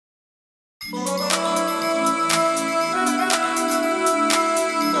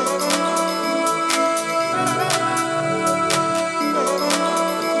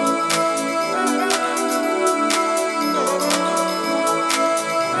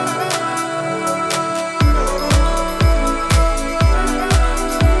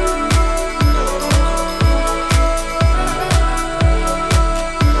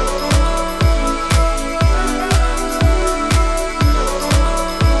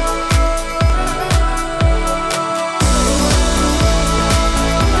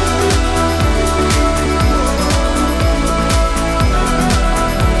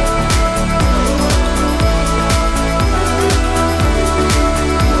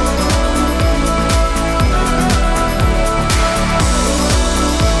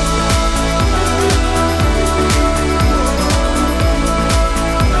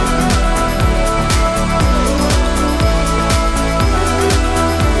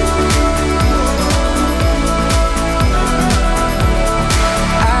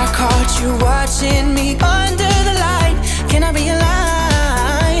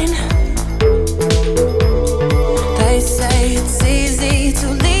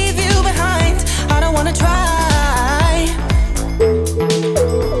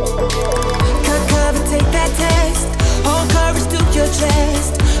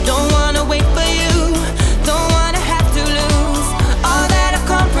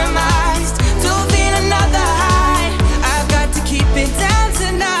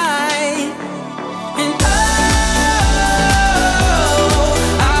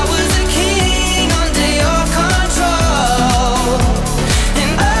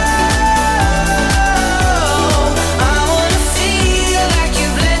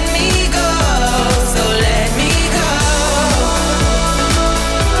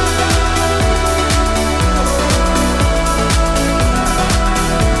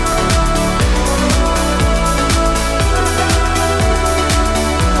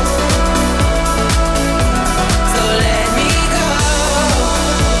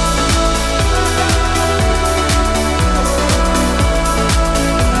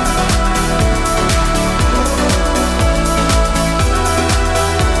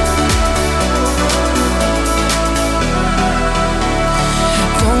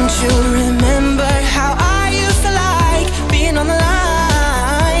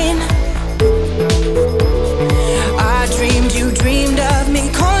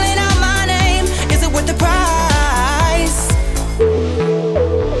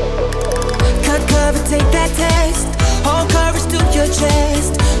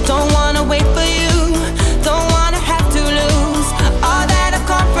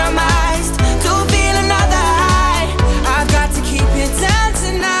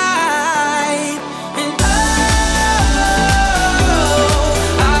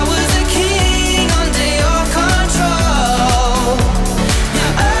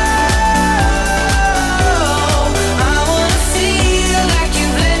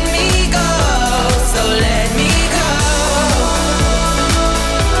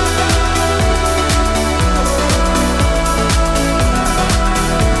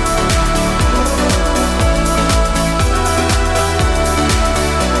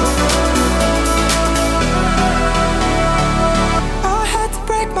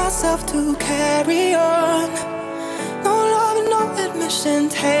myself to carry on. No love, no admission.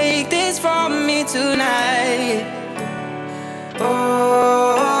 Take this from me tonight.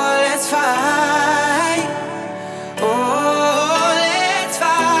 Oh, let's fight. Oh, let's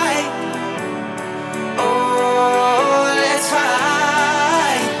fight. Oh, let's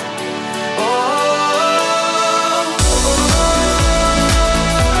fight. Oh,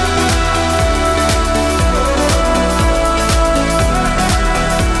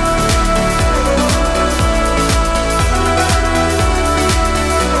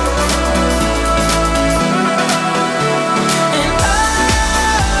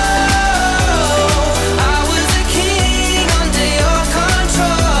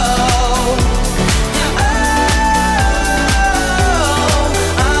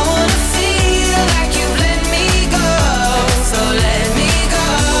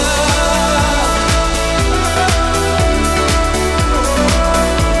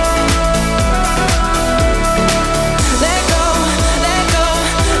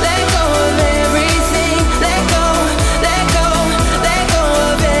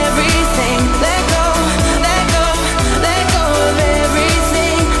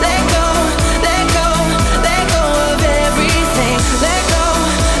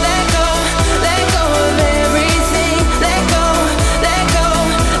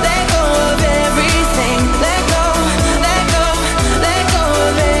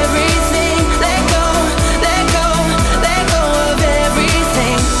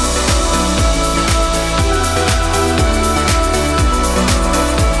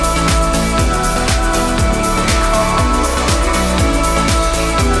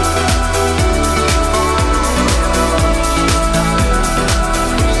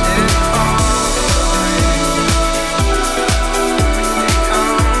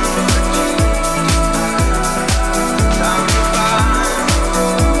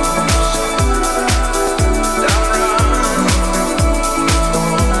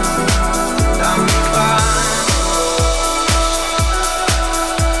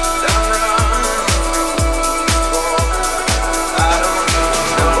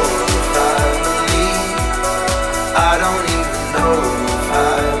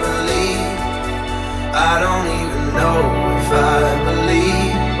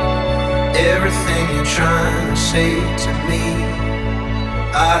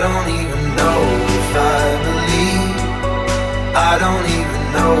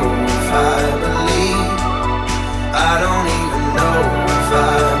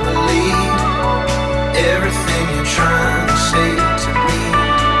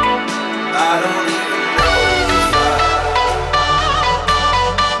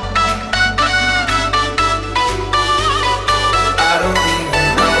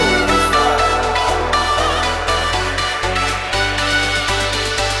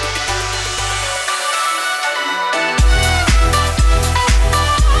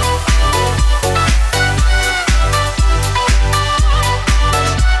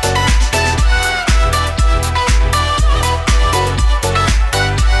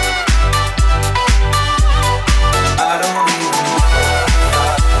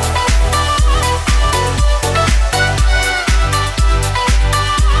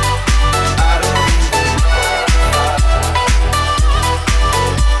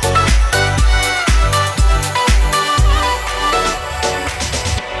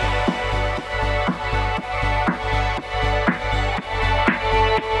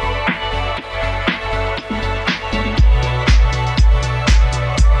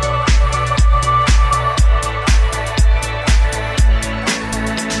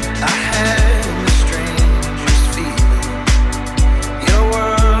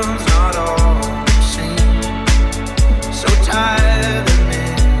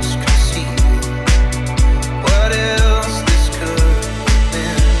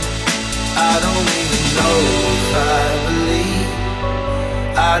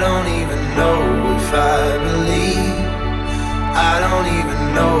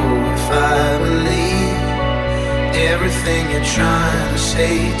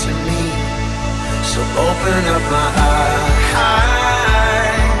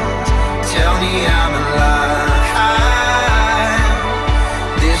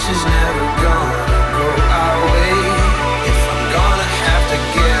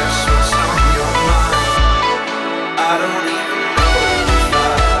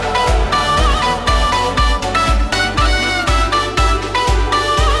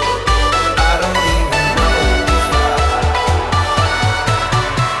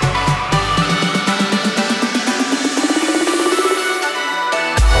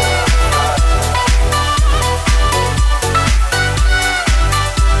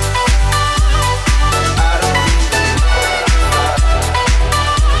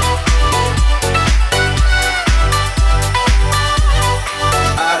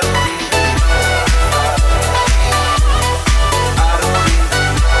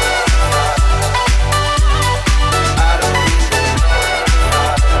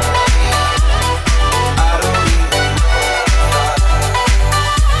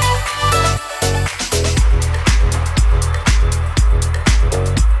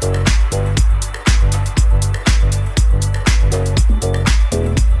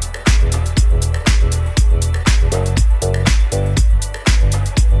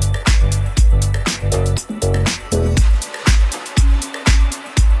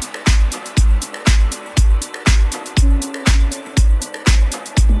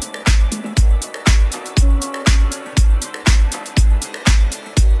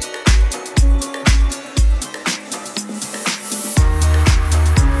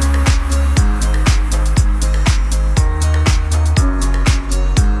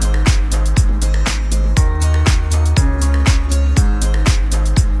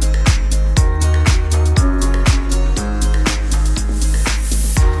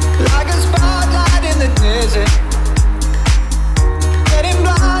 dizzy, getting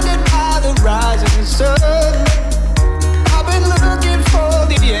blinded by the rising sun. I've been looking for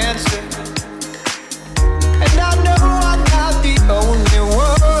the answer, and I know I'm not the only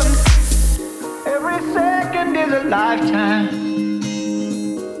one. Every second is a lifetime,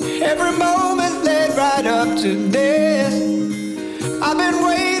 every moment led right up to this. I've been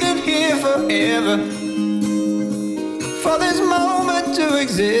waiting here forever for this moment to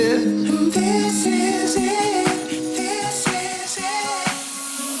exist. And this is it, this is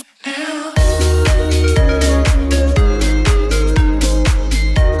it now.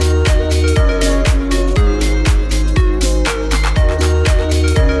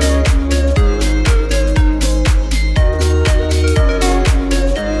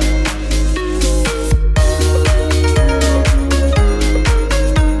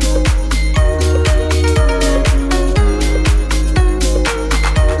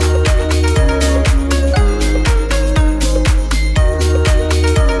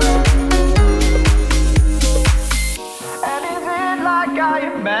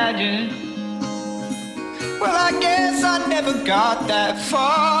 Got that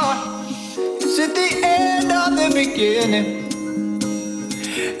far. Is it the end of the beginning?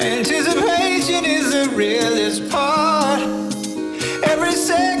 Anticipation is the realest part. Every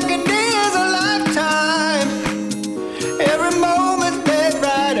second is a lifetime, every moment led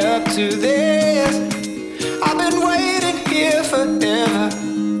right up to this. I've been waiting here forever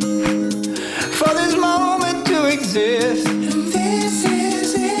for this moment to exist. And this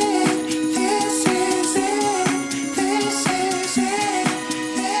is it.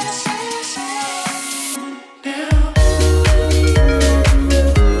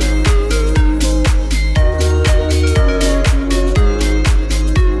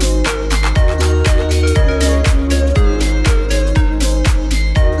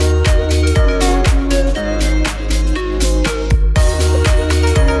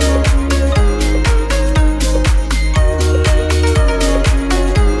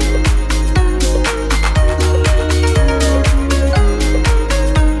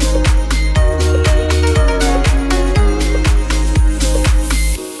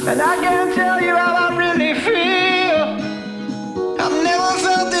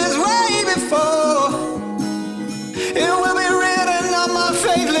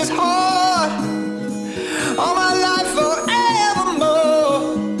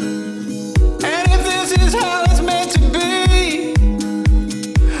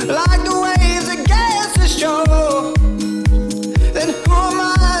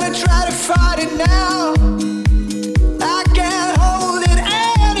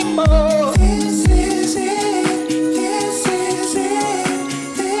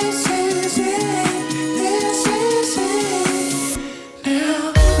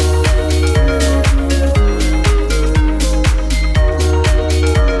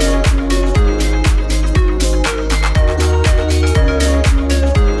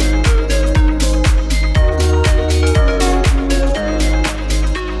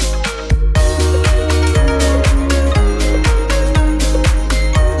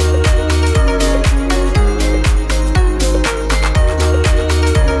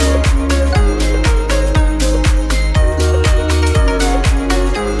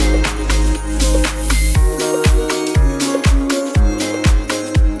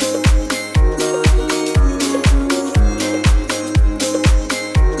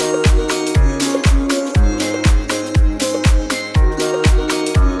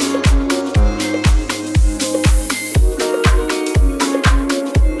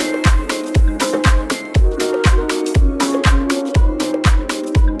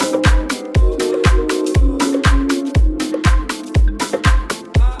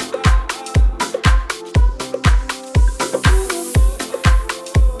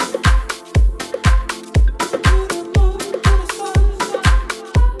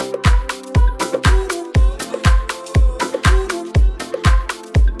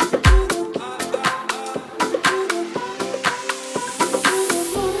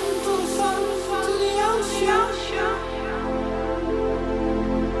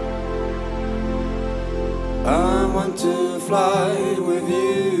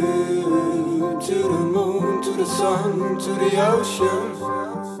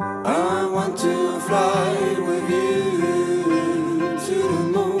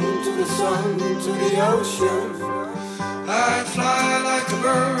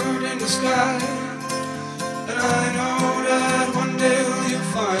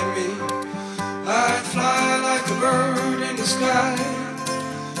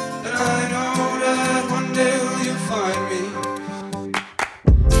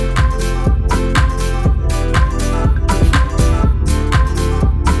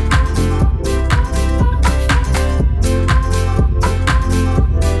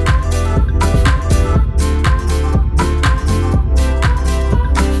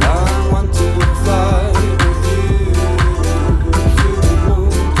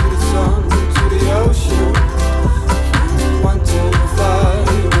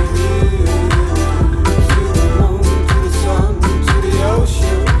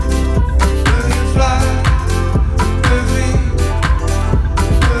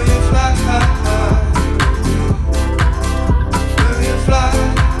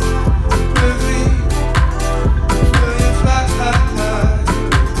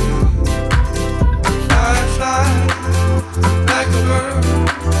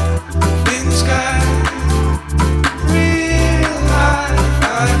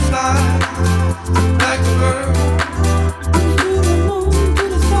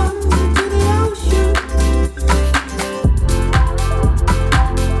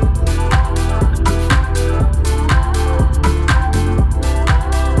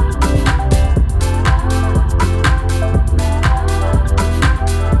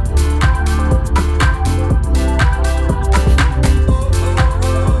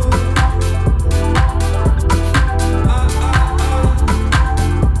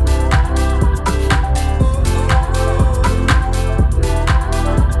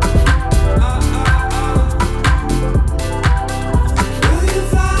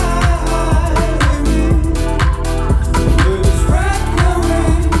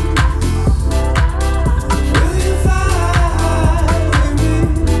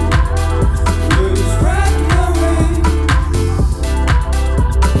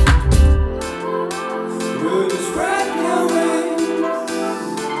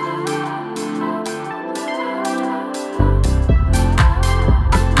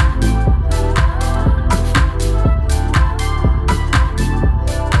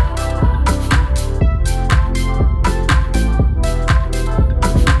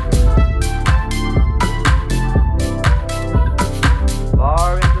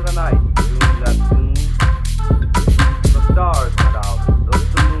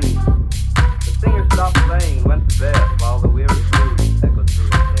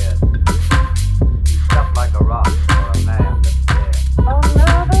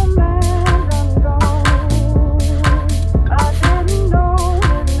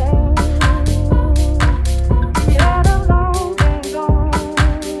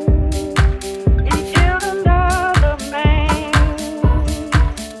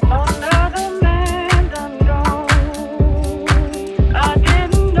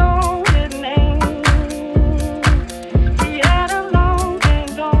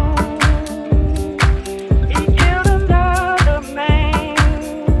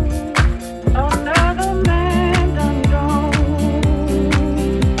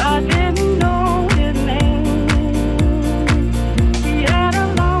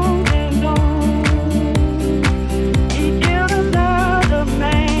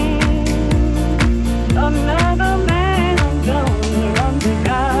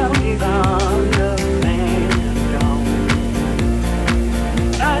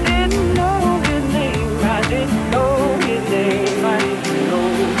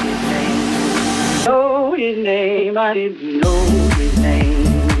 I didn't know his name.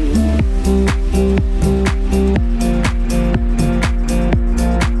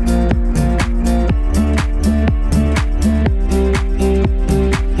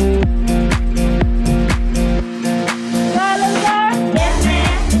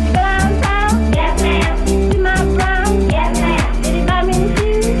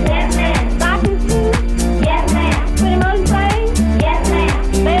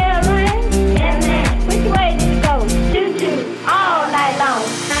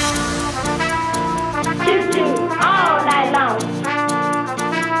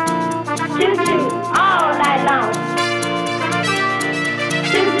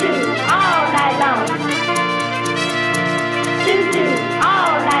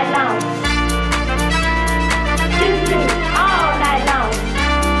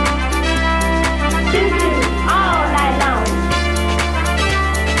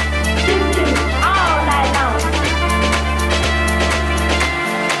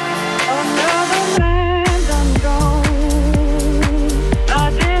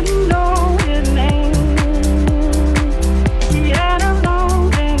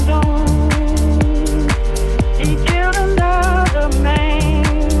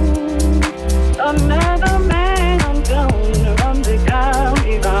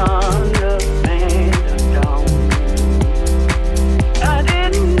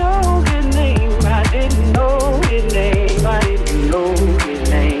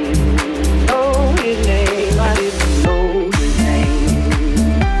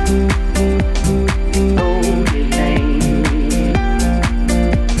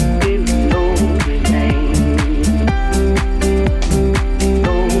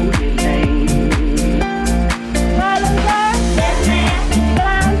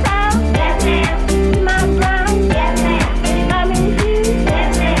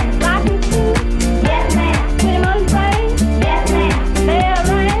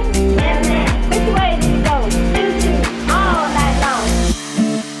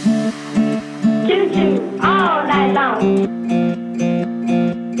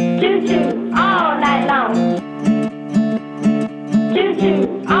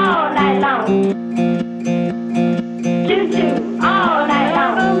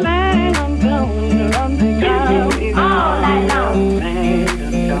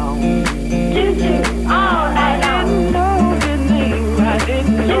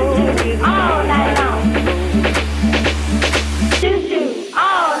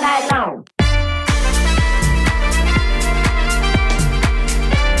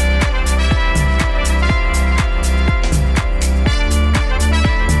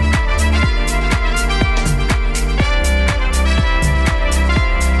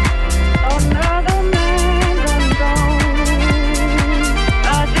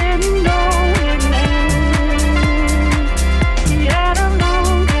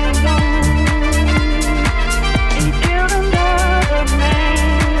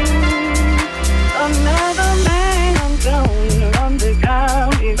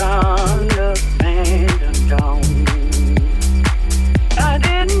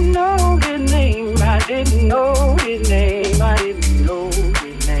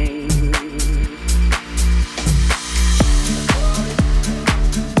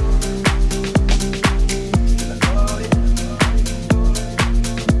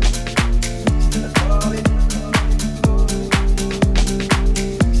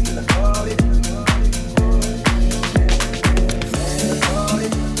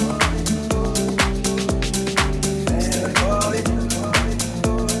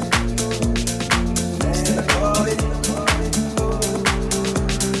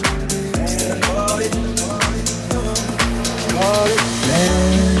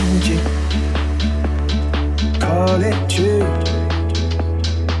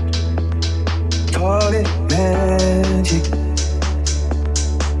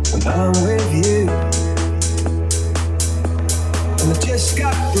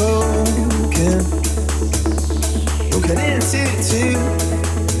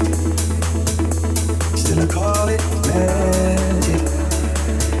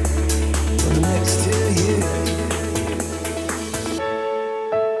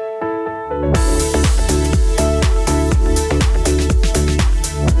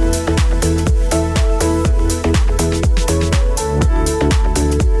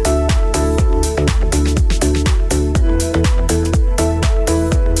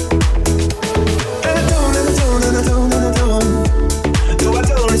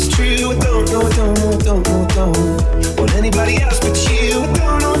 Don't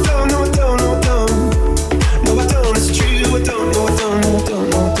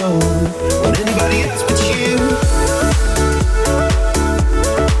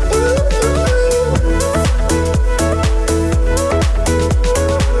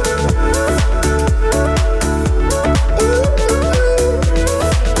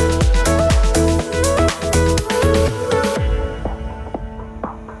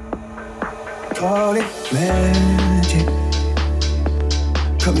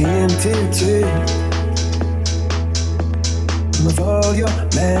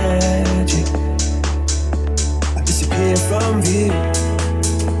magic. I disappear from view,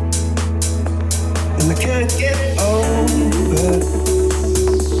 and I can't get over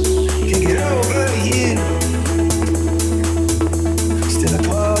you. Still I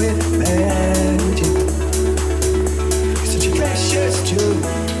call it magic. Such a precious truth.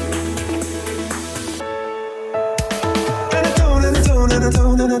 And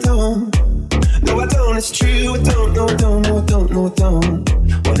I don't. No, I don't, it's true. I don't, no, I don't, no, I don't, no, I don't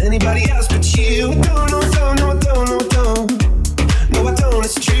want anybody else but you. I don't, no, I don't, no, I don't, no, I don't. No, I don't,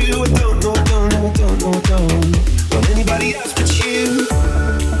 it's true. I don't, no, I don't, no, I don't, no, I don't want anybody else but you.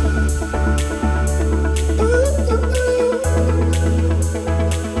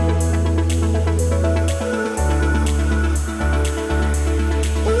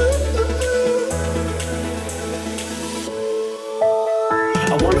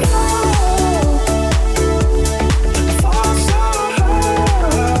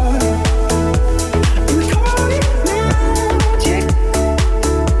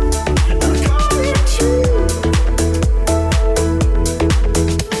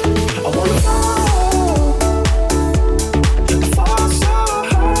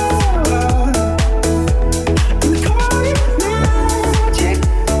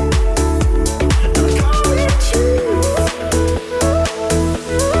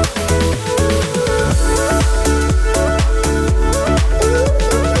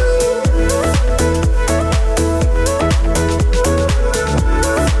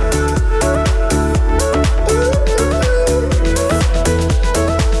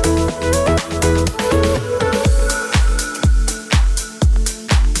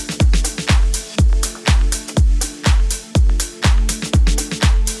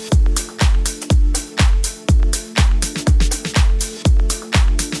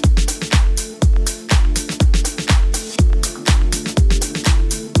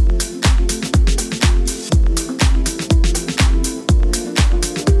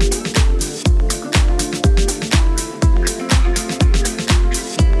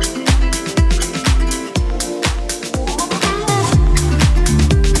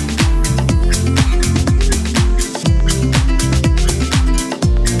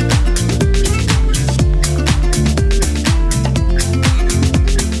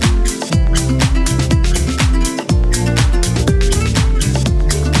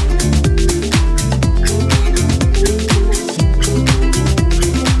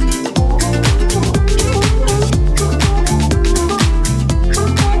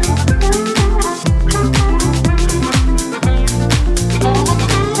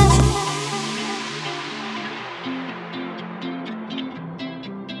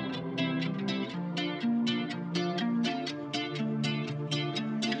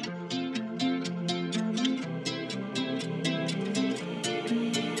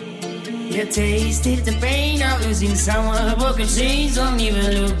 You tasted the pain of losing someone. Broken chains, don't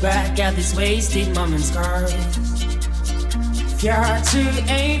even look back at this wasted moment's scars. If your heart too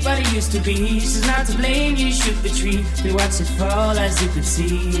ain't what it used to be, she's not to blame, you shook the tree. You watch it fall as you could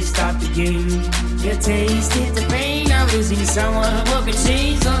see, stop the game. You tasted the pain of losing someone. Broken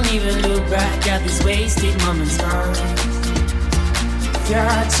chains, don't even look back at this wasted moment's scars. Your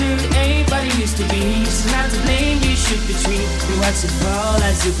heart too ain't what it used to be. She's not to blame, you shook the tree. You watch it fall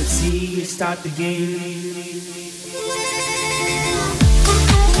as you could see. You start the game.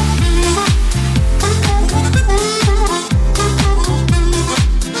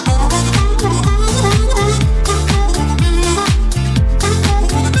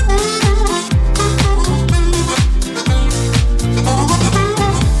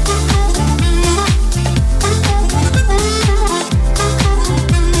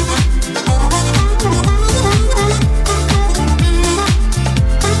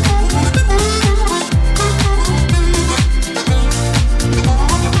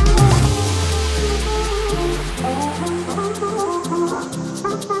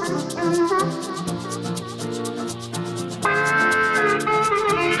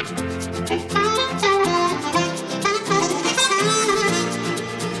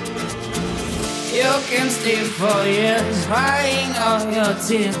 For years, crying all your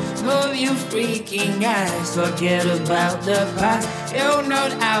tears, move your freaking eyes, forget about the past. You're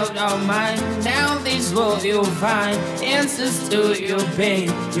not out of mind, down this road you'll find answers to your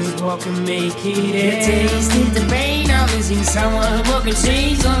pain. You'd walk and make it end. You tasted the pain of losing someone. Broken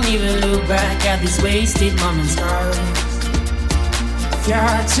chains, don't even look back at this wasted moment's scars. Your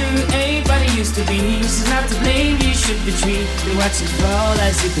heart too ain't what it used to be. She's not to blame, you shook the tree. You watch it fall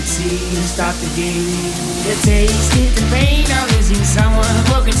as you could see. You start the game. You tasted the pain of losing someone.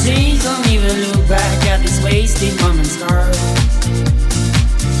 Broken chains, don't even look back at this wasted moment's scars.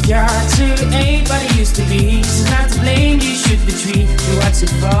 You're too ain't what it used to be. She's not to blame, you should retreat. You watch it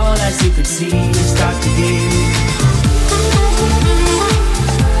fall as you could see. Start to give.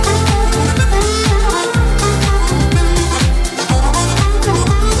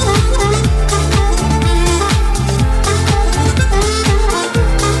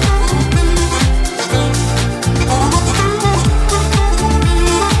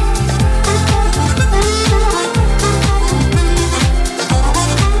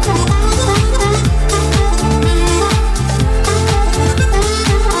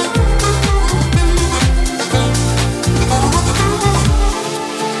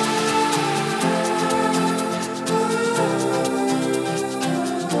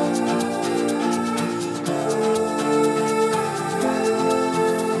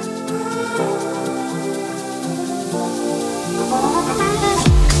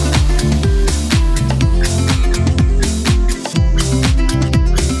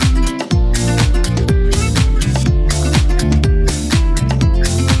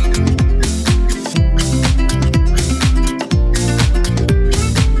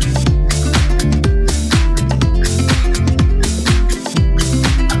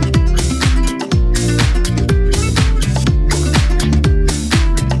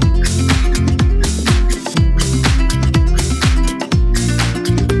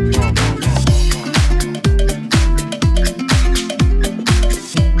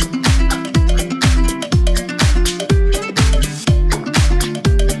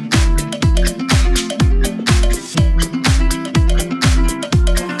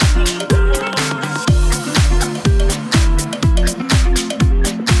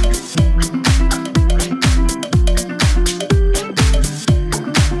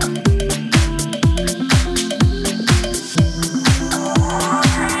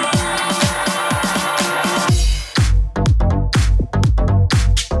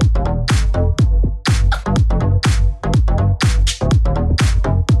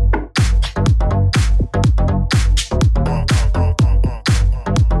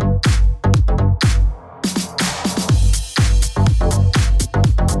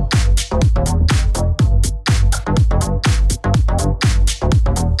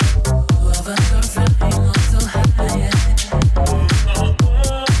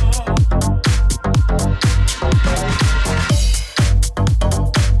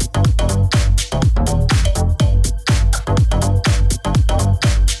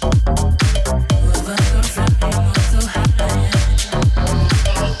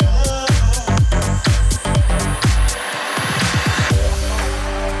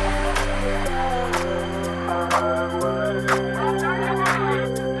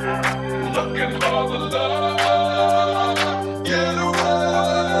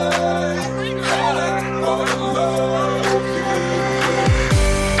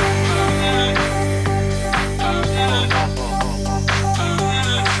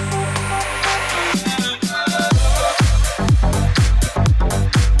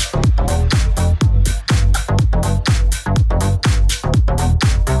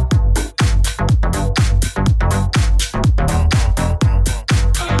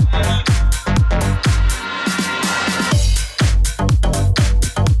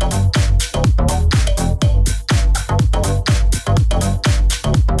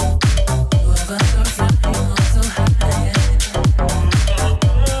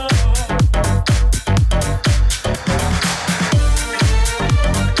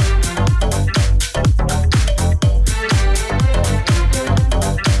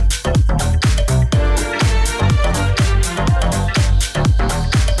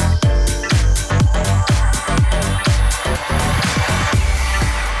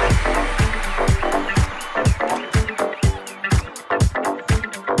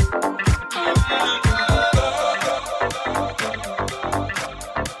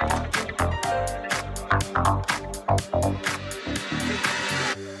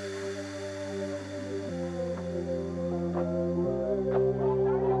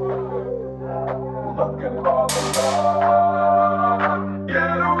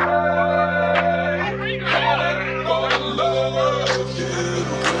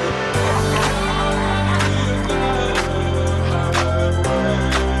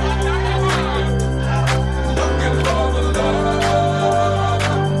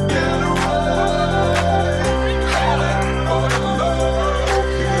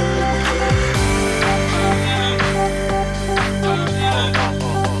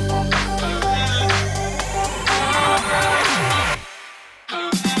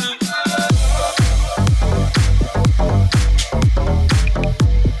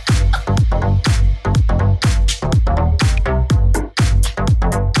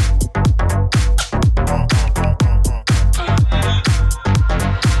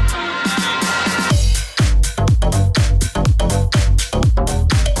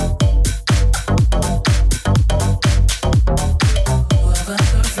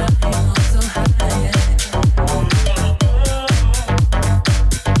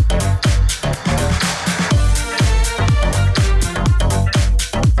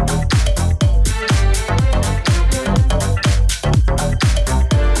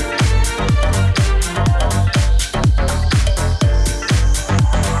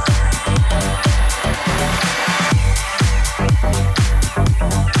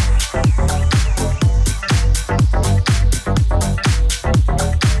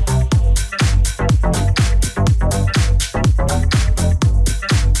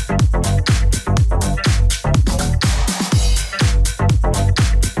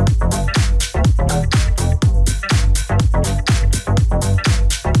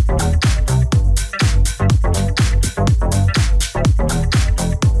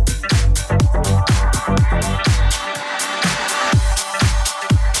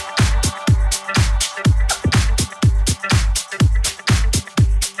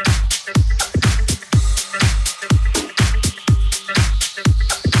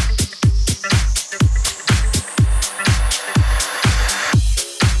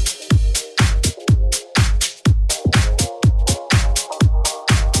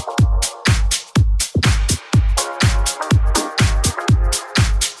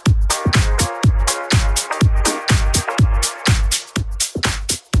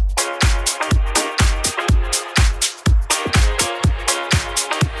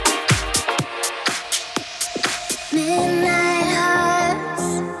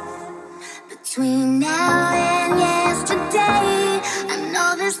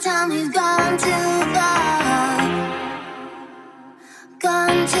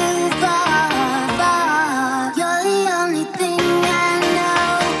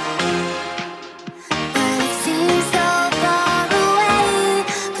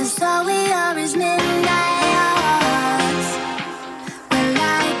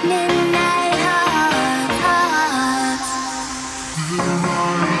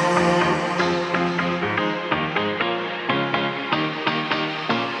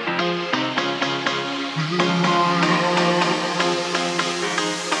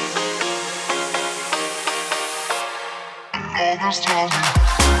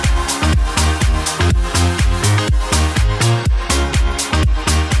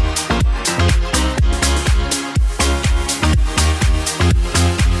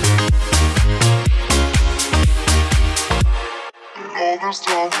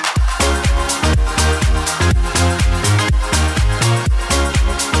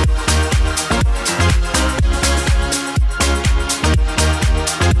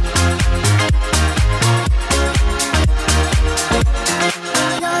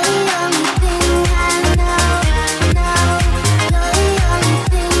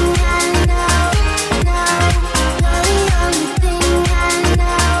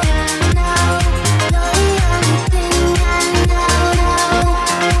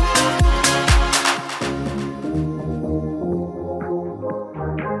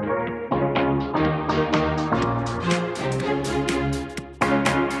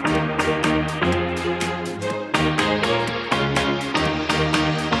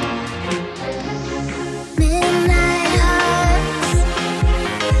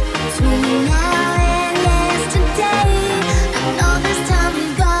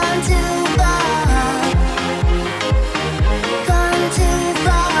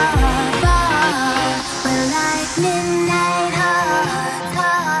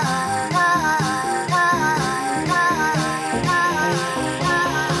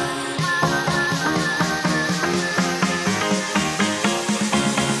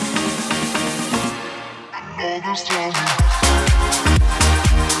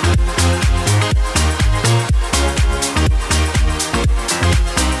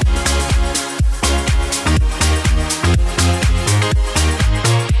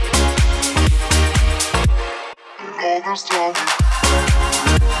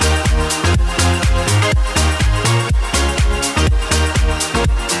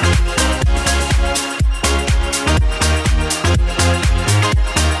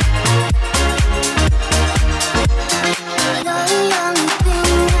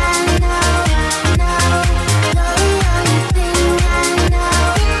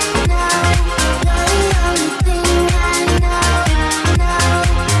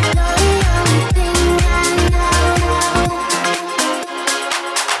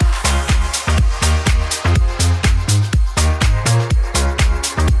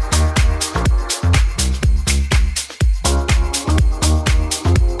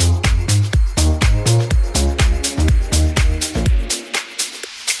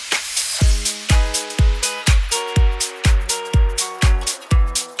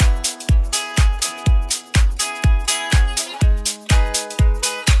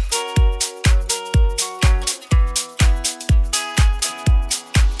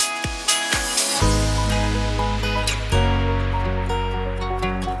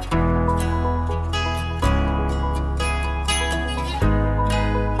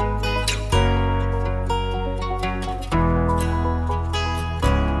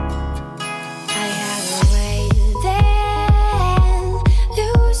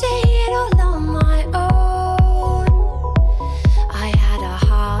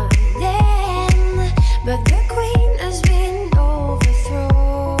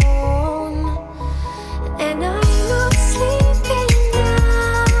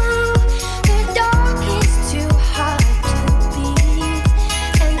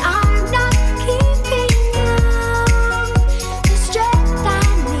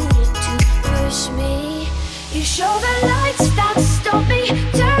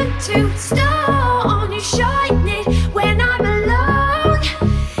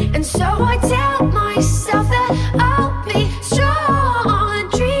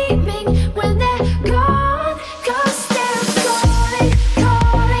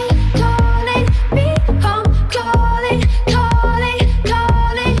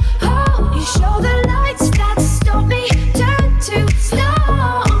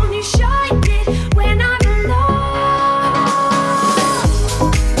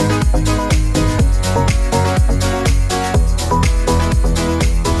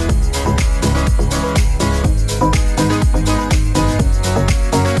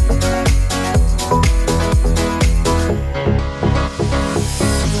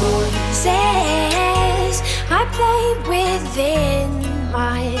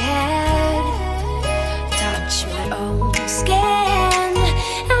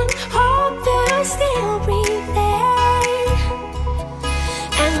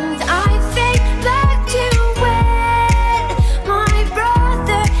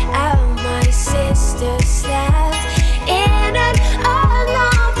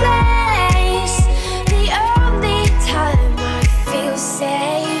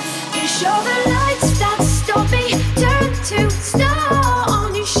 Show the lights that stop me, turn to stone.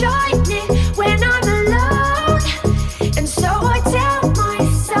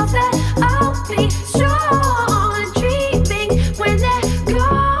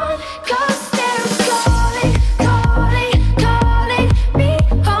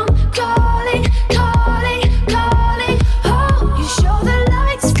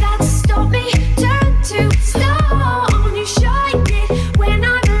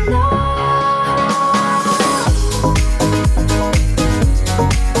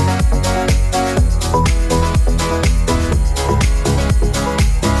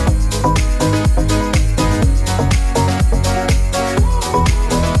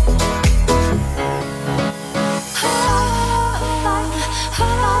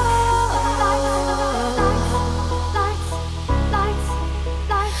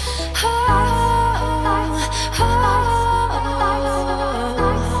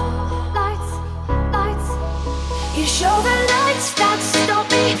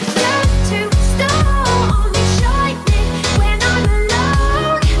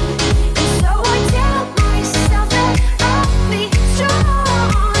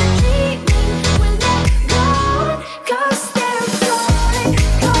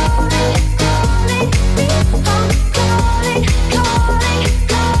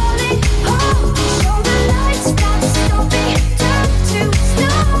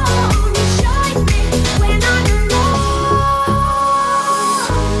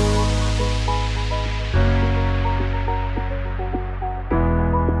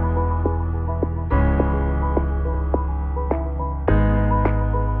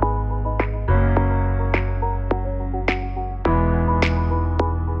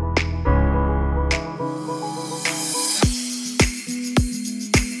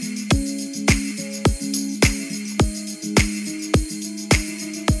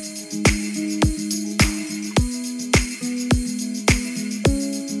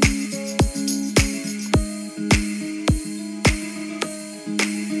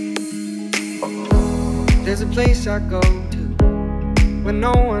 place I go to when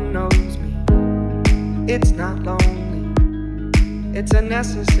no one knows me. It's not lonely, it's a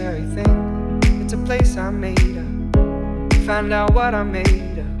necessary thing. It's a place I made up, find out what I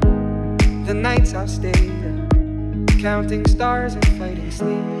made of. The nights I've stayed up, counting stars and fighting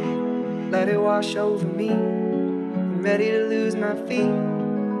sleep. Let it wash over me, I'm ready to lose my feet.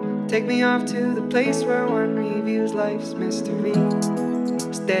 Take me off to the place where one reviews life's mystery.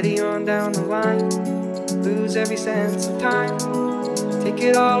 Steady on down the line, lose every sense of time. Take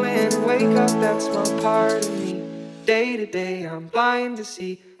it all in and wake up that small part of me. Day to day I'm blind to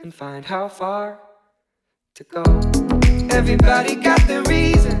see and find how far to go. Everybody got their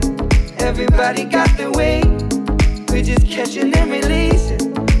reason, everybody got their way. We're just catching and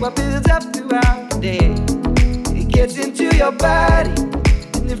releasing what builds up throughout the day. It gets into your body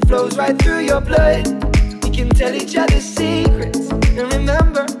and it flows right through your blood. We can tell each other secrets and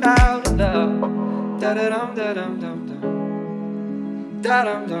remember how to love. Da-da-dum, da-dum, dum, dum.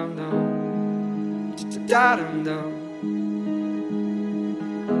 Da-dum, dum, dum. Da-dum, dum.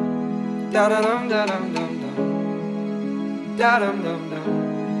 Da-da-dum, da-dum, dum, dum. Da-dum, dum,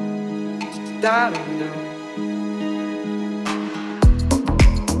 dum. Da-dum, dum.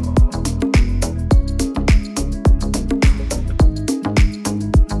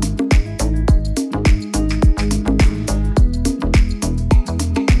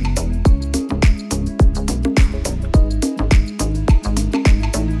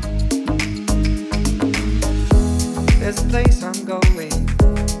 There's a place I'm going,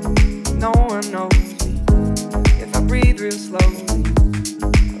 no one knows me. If I breathe real slowly,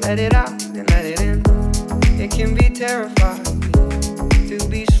 I let it out and let it in. It can be terrifying to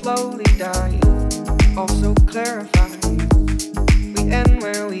be slowly dying, also clarifying. We end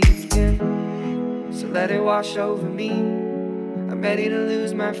where we begin, so let it wash over me. I'm ready to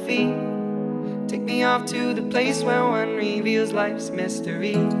lose my feet. Take me off to the place where one reveals life's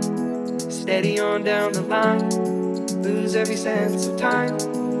mystery. Steady on down the line, lose every sense of time.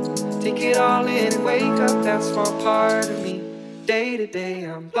 Take it all in and wake up that small part of me. Day to day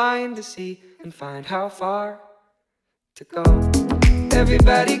I'm blind to see and find how far to go.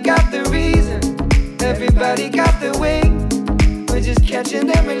 Everybody got their reason, everybody got their way. We're just catching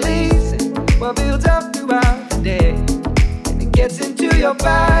and releasing what builds up throughout the day. And it gets into your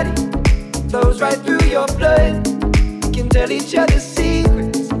body, flows right through your blood. We can tell each other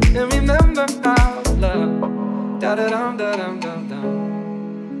secrets and remember how to love. Da-da-dum, da-dum, dum,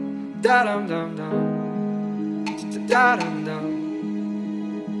 dum. Da-dum, dum, dum. Da-dum, dum.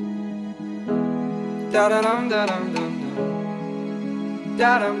 Da-da-dum, da-dum, dum, dum.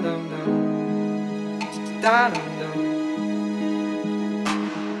 Da-dum, dum, dum. Da-dum, dum.